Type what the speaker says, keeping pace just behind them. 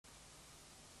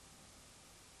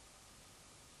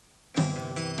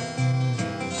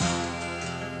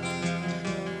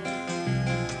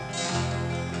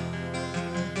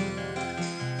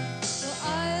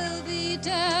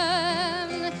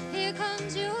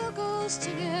ghost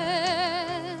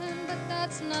again, but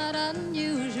that's not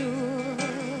unusual.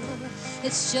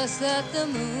 It's just that the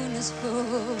moon is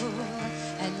full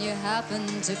and you happen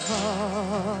to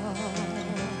call.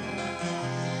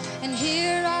 And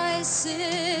here I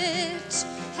sit,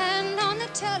 hand on the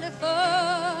telephone,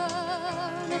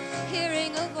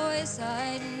 hearing a voice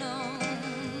I'd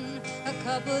known a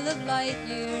couple of light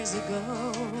years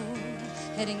ago,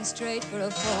 heading straight for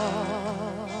a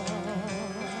fall.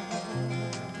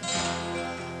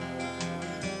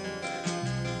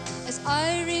 As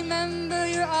I remember,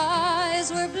 your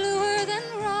eyes were bluer than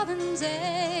robin's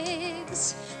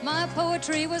eggs. My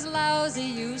poetry was lousy,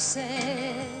 you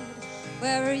said.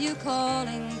 Where are you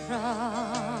calling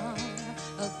from?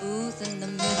 A booth in the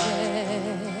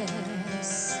Midwest.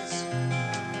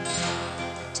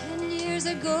 10 years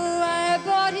ago, I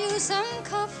bought you some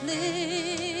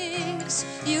cufflinks.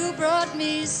 You brought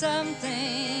me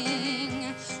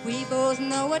something. We both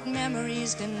know what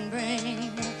memories can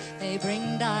bring. They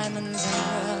bring diamonds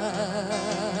and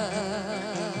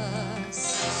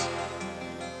rust.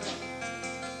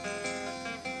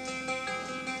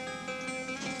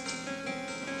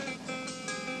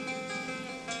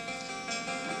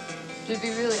 To be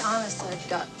really honest, I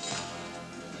got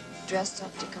dressed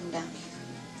up to come down here.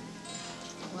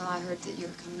 Well, I heard that you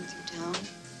were coming through town.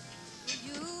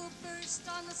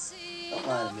 Don't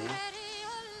lie to me.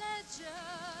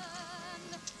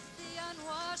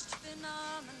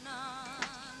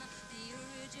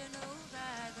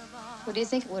 What do you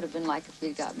think it would have been like if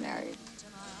we got married?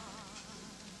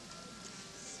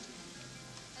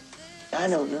 I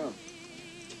don't know.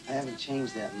 I haven't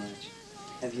changed that much.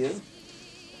 Have you?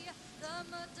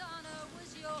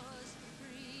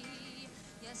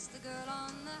 Yes, the girl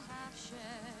on the half shell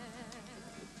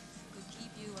could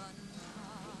keep you untied.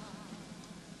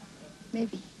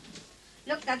 Maybe.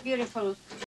 Look, that beautiful